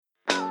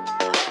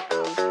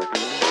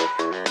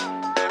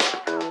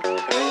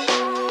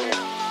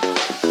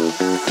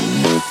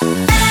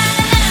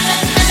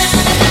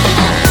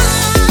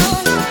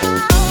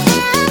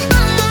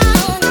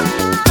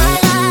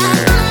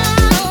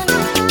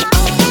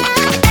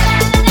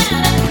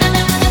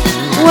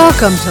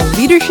Welcome to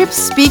Leadership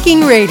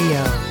Speaking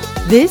Radio.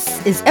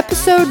 This is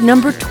episode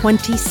number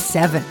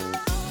 27.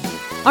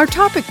 Our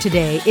topic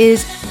today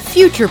is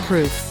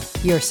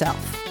future-proof yourself.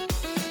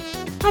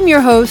 I'm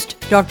your host,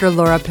 Dr.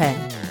 Laura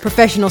Penn,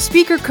 professional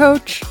speaker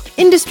coach,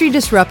 industry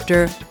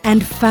disruptor,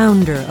 and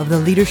founder of the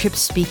Leadership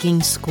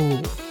Speaking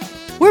School.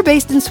 We're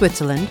based in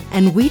Switzerland,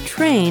 and we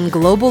train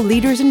global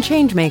leaders and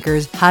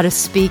changemakers how to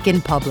speak in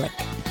public.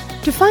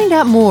 To find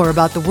out more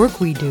about the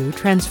work we do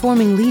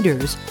transforming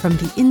leaders from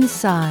the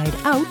inside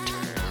out,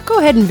 go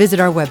ahead and visit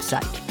our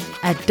website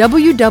at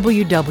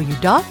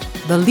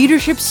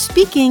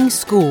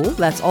www.theleadershipspeakingschool,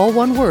 that's all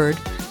one word,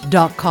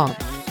 .com.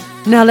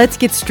 Now let's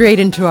get straight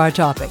into our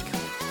topic.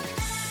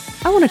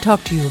 I want to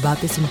talk to you about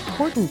this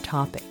important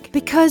topic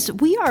because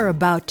we are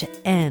about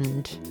to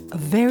end a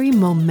very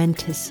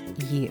momentous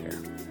year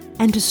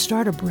and to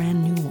start a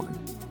brand new one,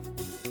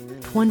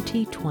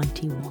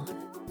 2021.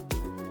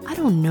 I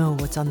don't know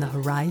what's on the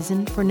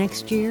horizon for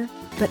next year,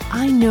 but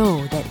I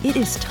know that it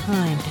is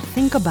time to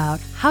think about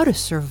how to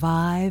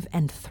survive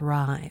and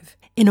thrive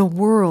in a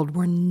world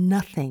where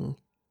nothing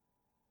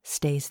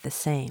stays the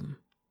same,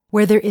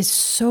 where there is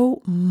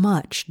so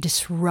much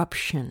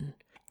disruption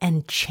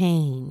and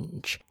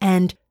change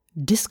and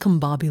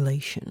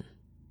discombobulation.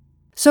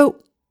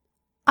 So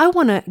I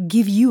want to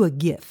give you a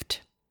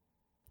gift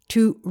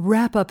to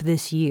wrap up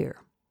this year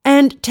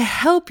and to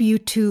help you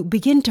to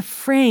begin to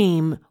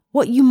frame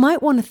what you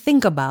might want to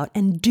think about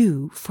and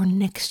do for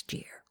next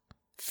year.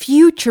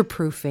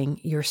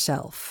 Future-proofing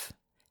yourself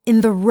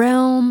in the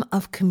realm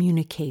of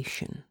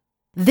communication.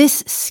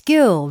 This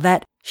skill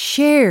that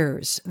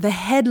shares the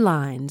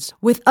headlines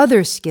with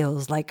other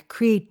skills like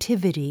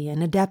creativity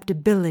and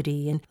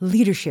adaptability and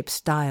leadership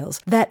styles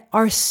that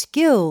are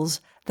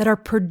skills that are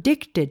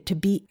predicted to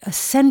be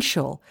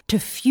essential to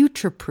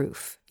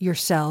future-proof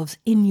yourselves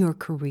in your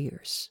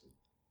careers.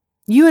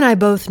 You and I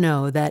both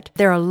know that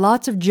there are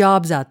lots of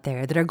jobs out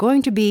there that are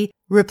going to be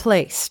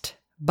replaced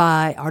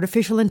by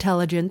artificial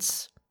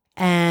intelligence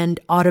and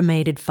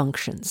automated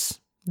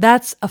functions.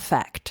 That's a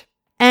fact.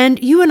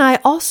 And you and I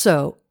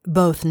also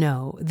both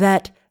know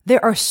that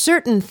there are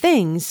certain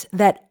things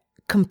that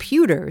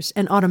computers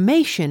and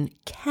automation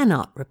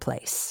cannot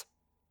replace.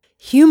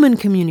 Human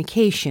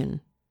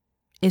communication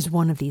is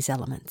one of these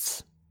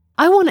elements.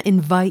 I want to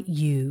invite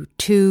you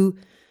to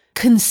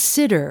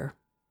consider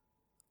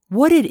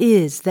what it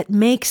is that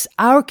makes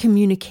our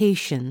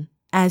communication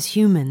as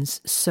humans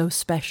so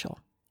special.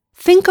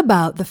 Think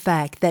about the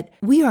fact that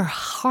we are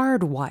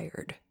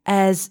hardwired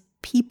as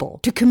people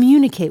to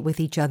communicate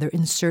with each other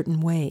in certain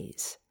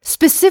ways.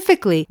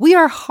 Specifically, we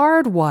are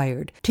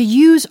hardwired to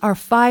use our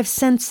five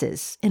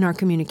senses in our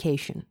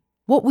communication.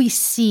 What we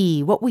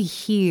see, what we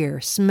hear,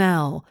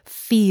 smell,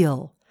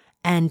 feel,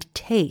 and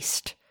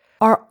taste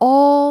are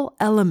all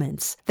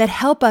elements that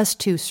help us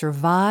to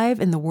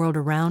survive in the world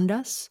around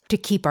us, to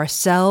keep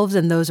ourselves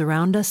and those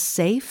around us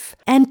safe,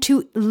 and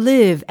to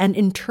live and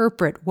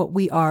interpret what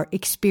we are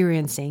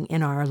experiencing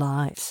in our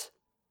lives.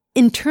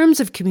 In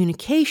terms of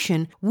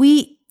communication,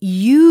 we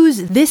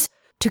use this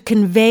to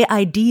convey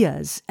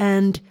ideas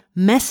and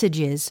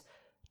messages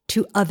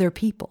to other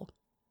people.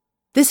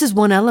 This is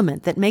one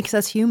element that makes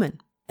us human.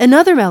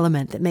 Another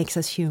element that makes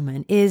us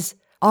human is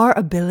our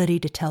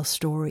ability to tell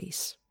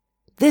stories.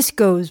 This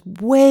goes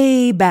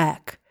way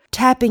back,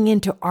 tapping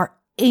into our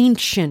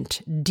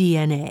ancient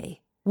DNA,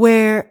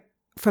 where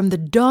from the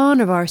dawn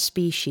of our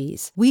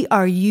species, we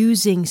are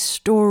using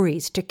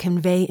stories to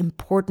convey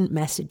important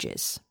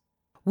messages.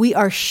 We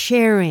are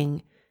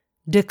sharing,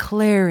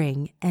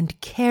 declaring,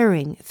 and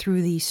caring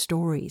through these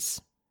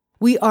stories.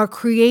 We are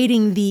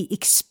creating the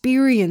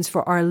experience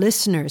for our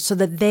listeners so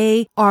that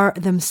they are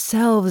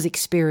themselves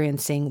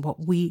experiencing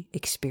what we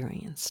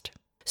experienced.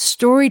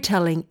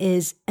 Storytelling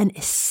is an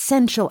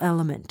essential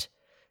element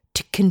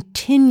to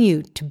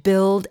continue to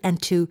build and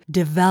to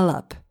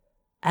develop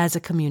as a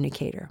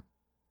communicator.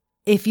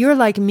 If you're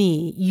like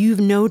me, you've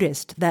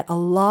noticed that a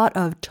lot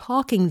of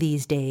talking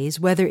these days,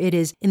 whether it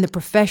is in the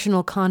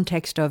professional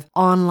context of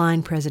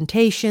online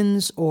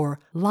presentations or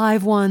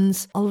live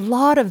ones, a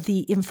lot of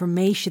the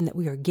information that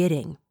we are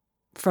getting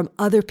from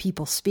other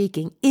people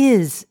speaking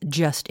is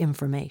just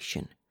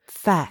information,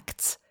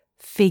 facts,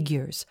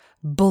 figures,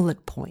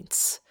 bullet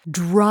points,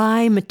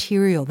 dry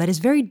material that is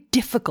very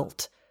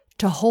difficult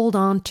to hold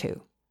on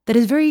to, that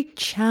is very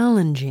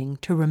challenging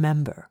to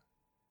remember.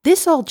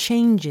 This all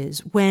changes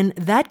when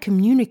that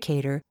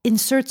communicator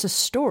inserts a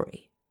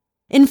story.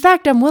 In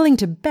fact, I'm willing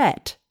to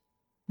bet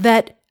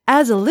that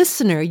as a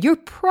listener, you're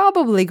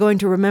probably going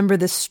to remember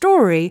the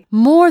story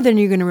more than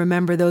you're going to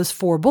remember those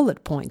 4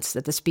 bullet points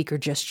that the speaker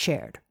just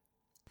shared.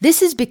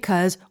 This is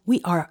because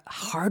we are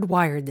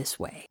hardwired this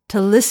way,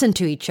 to listen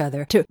to each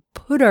other, to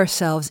put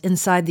ourselves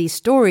inside these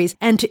stories,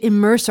 and to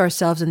immerse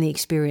ourselves in the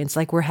experience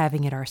like we're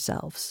having it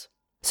ourselves.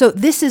 So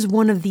this is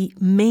one of the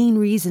main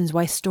reasons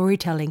why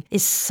storytelling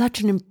is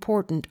such an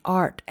important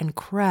art and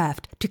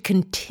craft to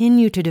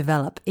continue to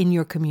develop in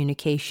your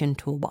communication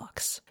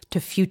toolbox, to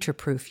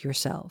future-proof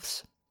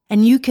yourselves.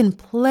 And you can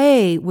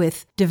play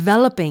with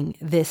developing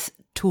this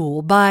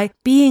tool by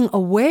being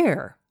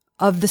aware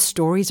of the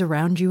stories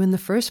around you in the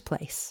first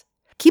place.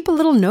 Keep a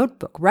little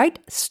notebook. Write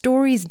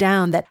stories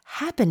down that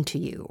happen to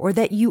you or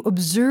that you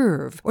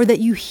observe or that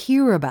you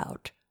hear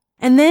about.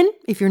 And then,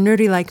 if you're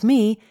nerdy like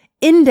me,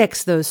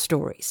 index those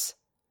stories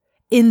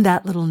in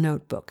that little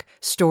notebook.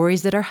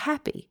 Stories that are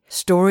happy,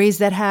 stories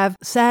that have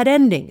sad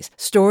endings,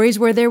 stories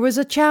where there was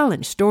a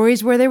challenge,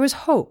 stories where there was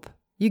hope.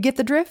 You get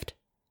the drift?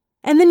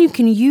 And then you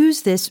can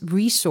use this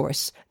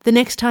resource the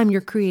next time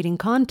you're creating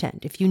content.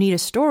 If you need a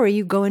story,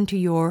 you go into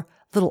your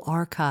little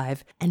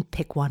archive and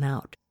pick one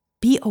out.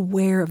 Be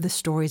aware of the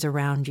stories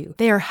around you.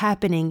 They are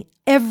happening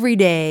every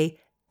day,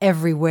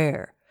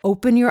 everywhere.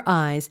 Open your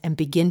eyes and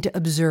begin to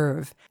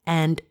observe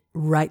and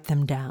write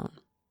them down.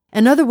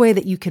 Another way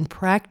that you can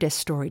practice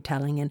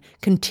storytelling and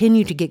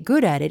continue to get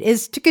good at it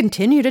is to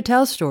continue to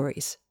tell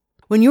stories.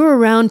 When you're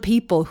around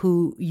people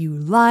who you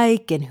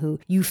like and who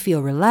you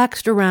feel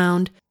relaxed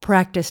around,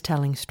 practice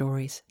telling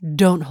stories.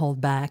 Don't hold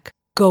back.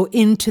 Go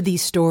into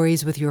these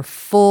stories with your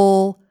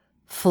full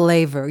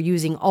flavor,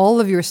 using all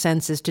of your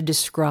senses to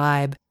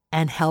describe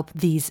and help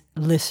these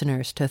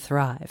listeners to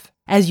thrive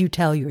as you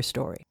tell your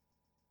story.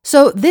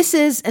 So this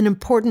is an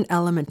important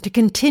element to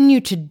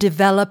continue to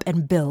develop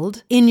and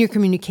build in your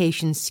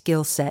communication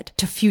skill set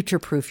to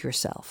future-proof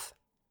yourself.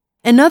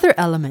 Another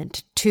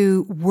element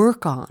to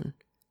work on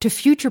to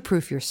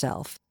future-proof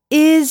yourself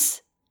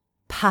is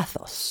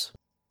pathos.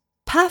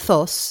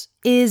 Pathos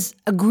is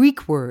a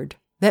Greek word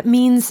that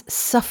means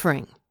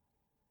suffering,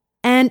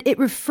 and it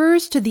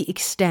refers to the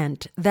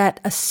extent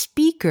that a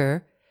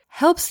speaker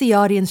helps the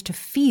audience to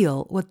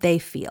feel what they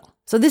feel.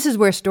 So this is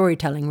where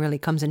storytelling really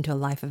comes into a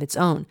life of its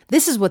own.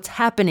 This is what's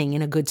happening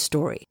in a good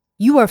story.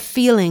 You are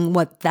feeling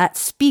what that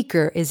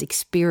speaker is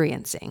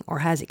experiencing or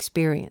has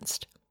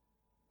experienced.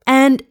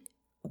 And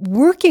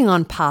working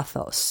on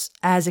pathos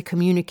as a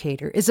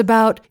communicator is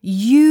about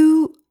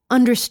you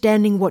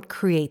understanding what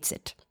creates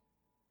it.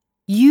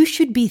 You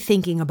should be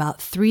thinking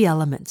about 3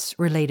 elements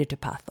related to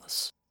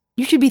pathos.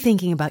 You should be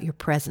thinking about your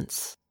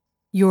presence,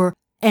 your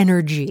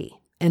energy,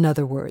 in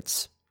other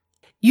words.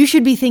 You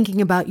should be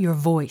thinking about your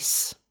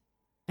voice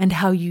and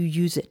how you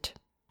use it.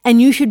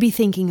 And you should be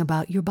thinking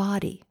about your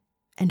body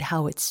and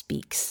how it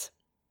speaks.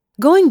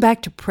 Going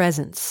back to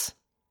presence,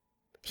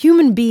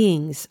 human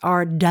beings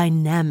are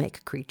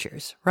dynamic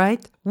creatures,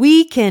 right?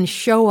 We can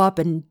show up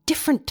in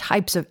different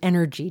types of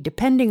energy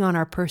depending on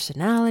our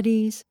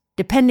personalities,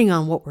 depending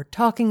on what we're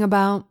talking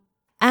about.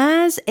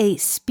 As a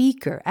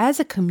speaker, as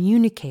a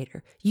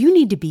communicator, you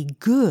need to be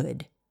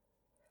good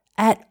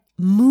at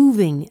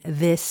moving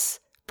this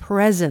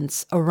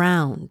presence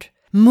around,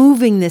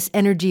 moving this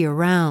energy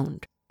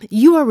around.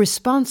 You are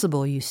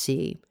responsible, you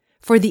see,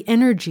 for the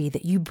energy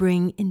that you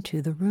bring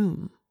into the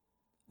room.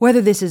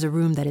 Whether this is a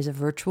room that is a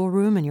virtual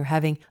room and you're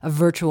having a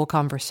virtual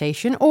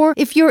conversation, or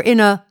if you're in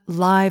a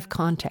live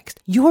context,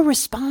 you're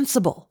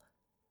responsible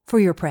for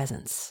your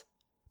presence.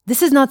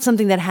 This is not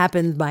something that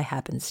happens by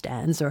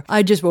happenstance, or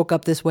I just woke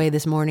up this way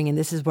this morning and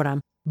this is what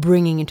I'm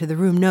bringing into the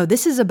room. No,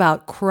 this is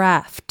about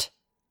craft.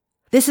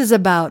 This is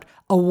about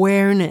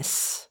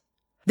awareness.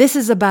 This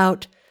is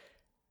about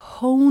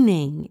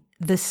honing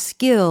the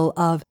skill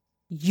of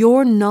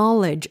your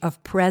knowledge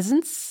of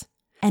presence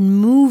and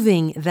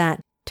moving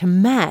that to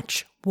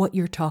match what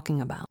you're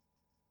talking about.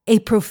 A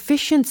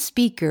proficient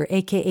speaker,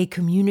 aka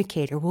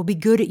communicator, will be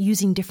good at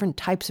using different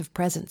types of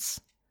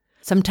presence.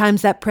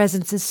 Sometimes that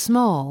presence is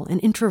small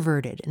and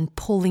introverted and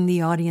pulling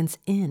the audience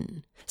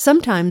in.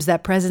 Sometimes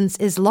that presence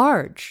is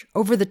large,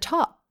 over the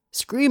top,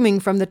 screaming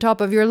from the top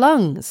of your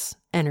lungs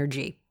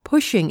energy,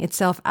 pushing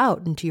itself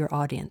out into your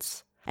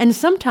audience. And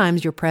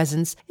sometimes your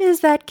presence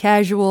is that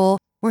casual,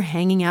 we're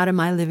hanging out in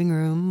my living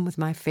room with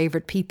my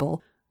favorite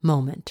people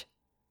moment.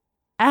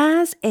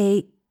 As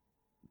a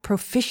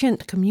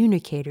proficient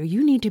communicator,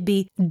 you need to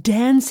be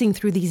dancing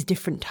through these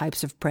different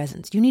types of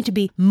presence. You need to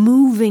be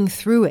moving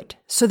through it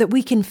so that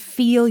we can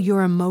feel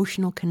your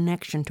emotional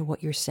connection to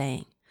what you're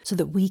saying, so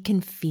that we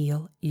can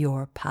feel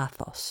your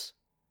pathos.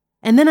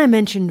 And then I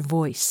mentioned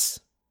voice.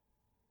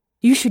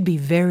 You should be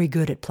very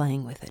good at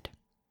playing with it.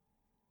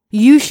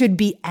 You should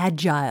be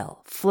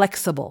agile,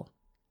 flexible,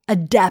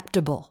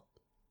 adaptable,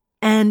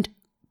 and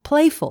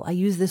playful. I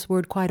use this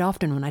word quite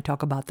often when I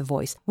talk about the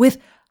voice, with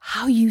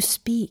how you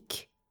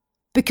speak.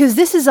 Because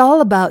this is all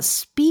about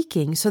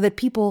speaking so that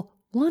people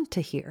want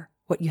to hear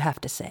what you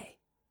have to say.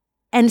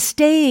 And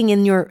staying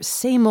in your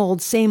same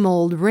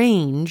old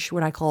range,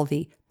 what I call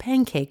the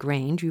pancake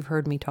range, you've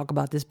heard me talk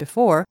about this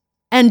before,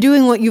 and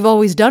doing what you've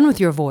always done with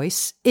your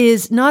voice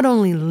is not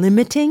only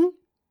limiting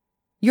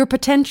your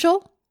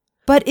potential,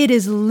 but it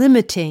is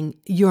limiting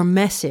your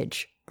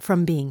message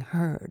from being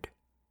heard.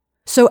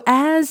 So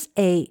as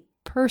a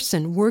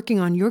person working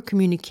on your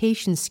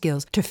communication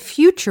skills to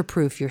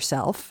future-proof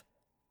yourself,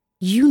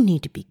 you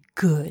need to be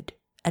good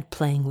at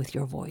playing with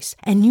your voice,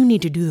 and you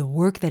need to do the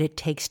work that it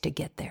takes to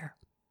get there.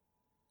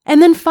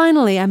 And then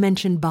finally, I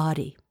mentioned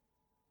body.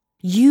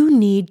 You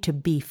need to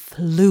be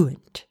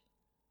fluent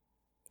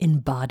in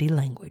body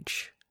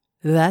language.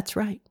 That's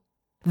right.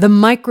 The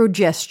micro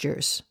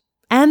gestures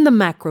and the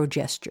macro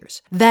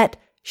gestures that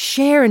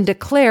share and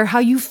declare how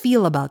you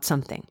feel about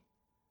something.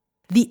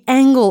 the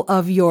angle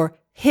of your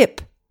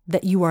hip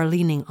that you are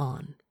leaning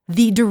on,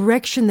 the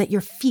direction that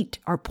your feet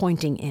are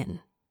pointing in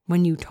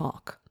when you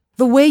talk,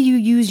 the way you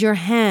use your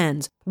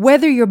hands,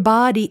 whether your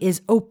body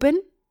is open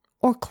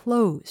or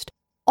closed.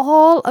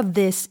 All of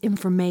this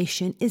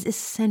information is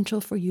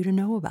essential for you to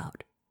know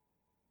about.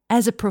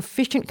 As a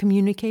proficient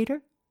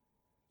communicator,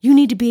 you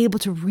need to be able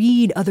to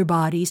read other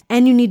bodies,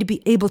 and you need to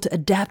be able to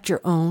adapt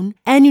your own,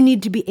 and you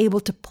need to be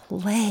able to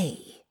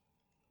play.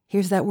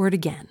 Here's that word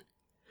again,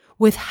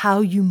 with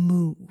how you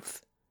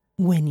move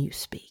when you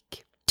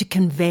speak to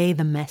convey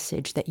the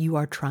message that you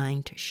are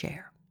trying to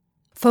share.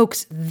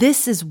 Folks,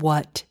 this is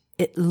what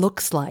it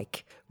looks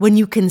like when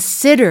you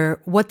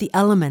consider what the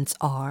elements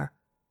are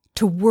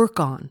to work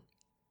on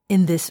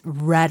in this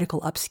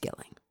radical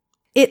upskilling.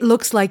 It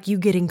looks like you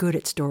getting good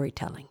at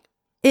storytelling.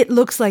 It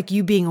looks like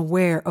you being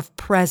aware of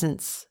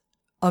presence,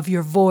 of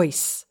your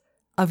voice,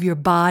 of your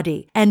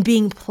body, and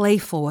being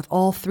playful with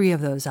all three of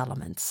those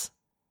elements.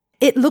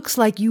 It looks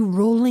like you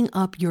rolling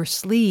up your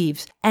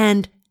sleeves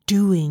and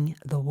doing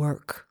the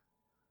work.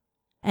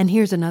 And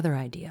here's another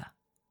idea.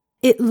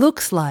 It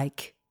looks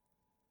like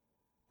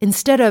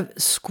instead of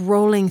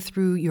scrolling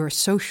through your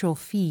social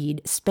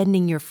feed,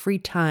 spending your free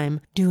time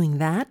doing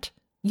that,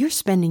 you're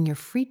spending your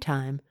free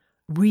time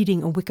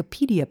reading a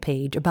Wikipedia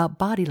page about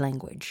body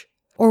language,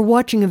 or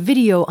watching a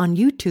video on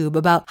YouTube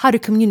about how to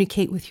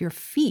communicate with your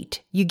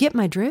feet. You get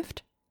my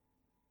drift?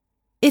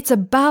 It's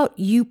about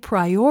you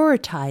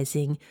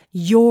prioritizing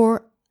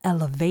your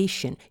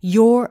elevation,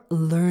 your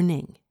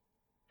learning.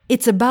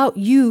 It's about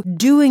you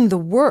doing the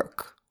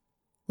work,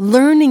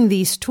 learning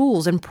these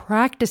tools and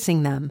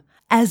practicing them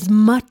as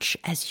much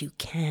as you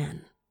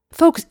can.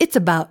 Folks, it's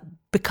about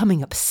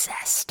becoming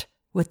obsessed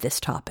with this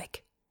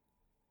topic.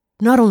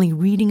 Not only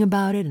reading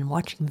about it and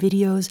watching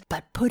videos,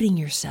 but putting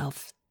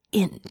yourself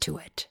into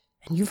it.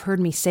 And you've heard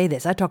me say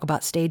this. I talk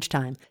about stage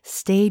time.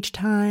 Stage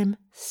time,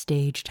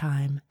 stage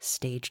time,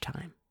 stage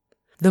time.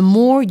 The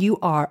more you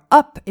are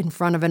up in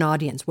front of an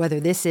audience, whether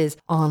this is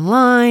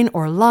online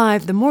or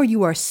live, the more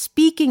you are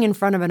speaking in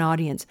front of an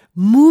audience,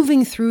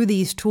 moving through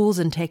these tools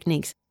and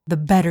techniques, the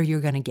better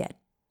you're going to get.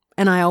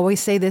 And I always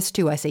say this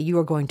too. I say you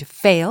are going to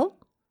fail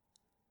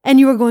and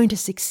you are going to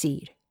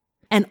succeed.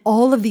 And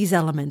all of these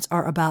elements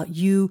are about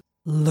you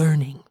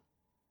learning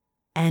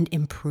and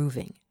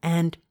improving.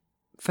 And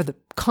for the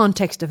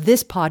context of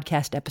this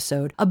podcast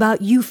episode,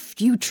 about you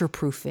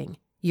future-proofing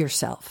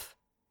yourself.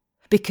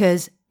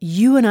 Because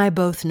you and I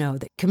both know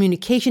that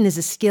communication is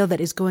a skill that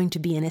is going to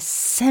be an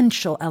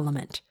essential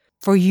element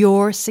for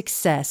your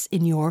success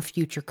in your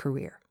future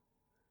career.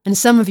 And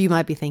some of you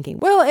might be thinking,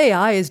 well,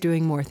 AI is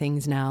doing more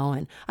things now,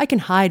 and I can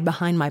hide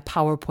behind my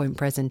PowerPoint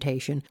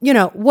presentation.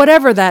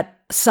 Whatever that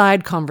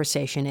side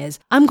conversation is,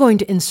 I'm going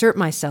to insert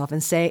myself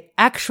and say,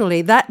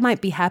 actually, that might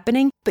be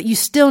happening, but you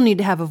still need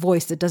to have a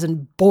voice that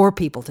doesn't bore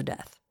people to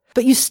death.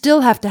 But you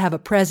still have to have a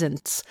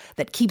presence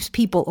that keeps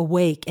people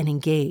awake and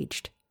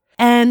engaged.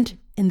 And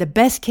in the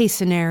best case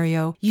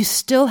scenario, you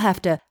still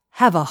have to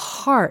have a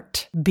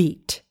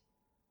heartbeat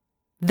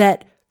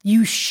that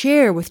you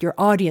share with your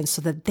audience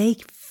so that they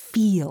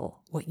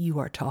feel what you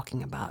are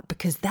talking about,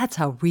 because that's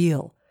how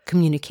real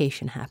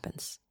communication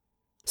happens.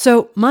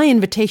 So my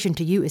invitation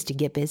to you is to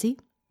get busy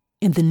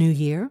in the new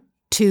year,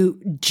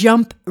 to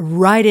jump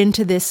right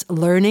into this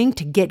learning,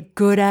 to get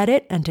good at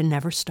it, and to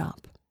never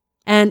stop.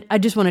 And I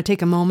just want to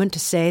take a moment to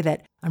say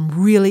that I'm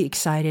really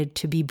excited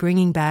to be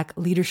bringing back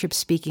Leadership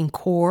Speaking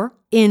Core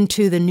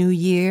into the new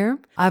year.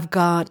 I've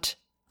got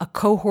a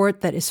cohort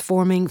that is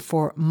forming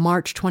for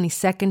March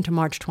 22nd to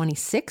March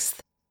 26th.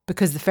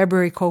 Because the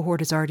February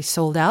cohort is already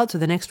sold out, so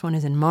the next one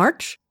is in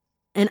March.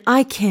 And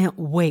I can't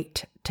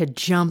wait to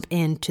jump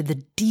into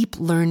the deep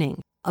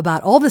learning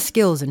about all the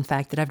skills, in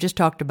fact, that I've just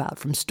talked about,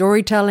 from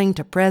storytelling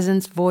to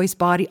presence, voice,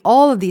 body.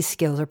 All of these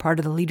skills are part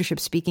of the Leadership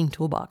Speaking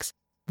Toolbox.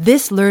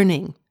 This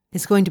learning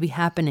is going to be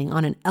happening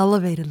on an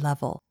elevated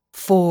level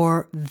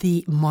for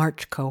the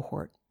March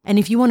cohort. And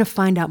if you want to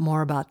find out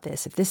more about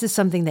this, if this is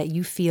something that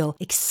you feel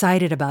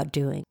excited about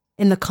doing,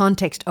 in the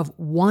context of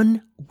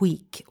 1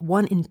 week,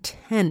 one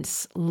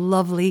intense,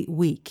 lovely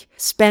week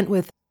spent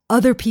with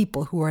other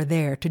people who are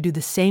there to do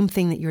the same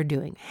thing that you're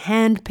doing,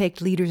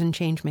 hand-picked leaders and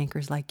change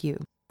makers like you,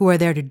 who are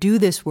there to do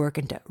this work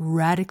and to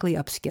radically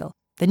upskill,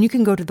 then you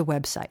can go to the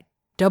website,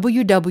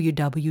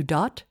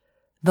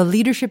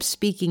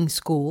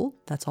 www.theleadershipspeakingschool,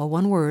 that's all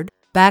one word,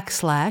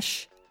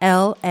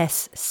 /LSC/.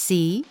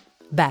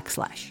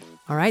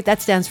 All right,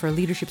 that stands for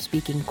Leadership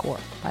Speaking Core,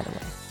 by the way.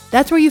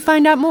 That's where you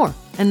find out more,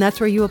 and that's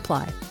where you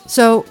apply.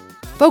 So,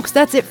 folks,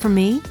 that's it for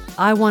me.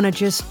 I want to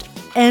just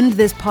end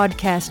this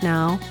podcast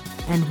now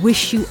and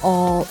wish you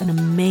all an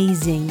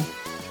amazing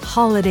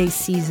holiday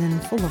season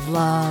full of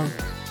love,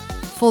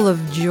 full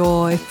of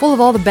joy, full of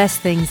all the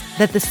best things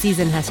that the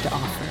season has to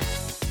offer.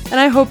 And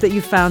I hope that you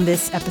found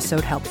this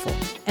episode helpful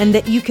and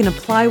that you can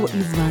apply what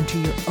you've learned to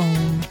your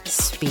own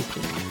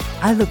speaking.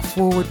 I look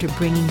forward to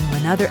bringing you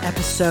another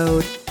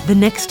episode the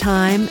next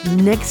time,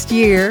 next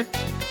year,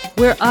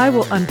 where I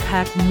will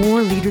unpack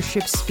more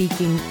leadership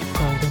speaking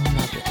golden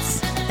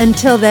nuggets.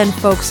 Until then,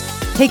 folks,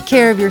 Take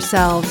care of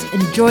yourselves,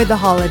 enjoy the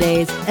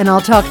holidays, and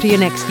I'll talk to you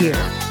next year.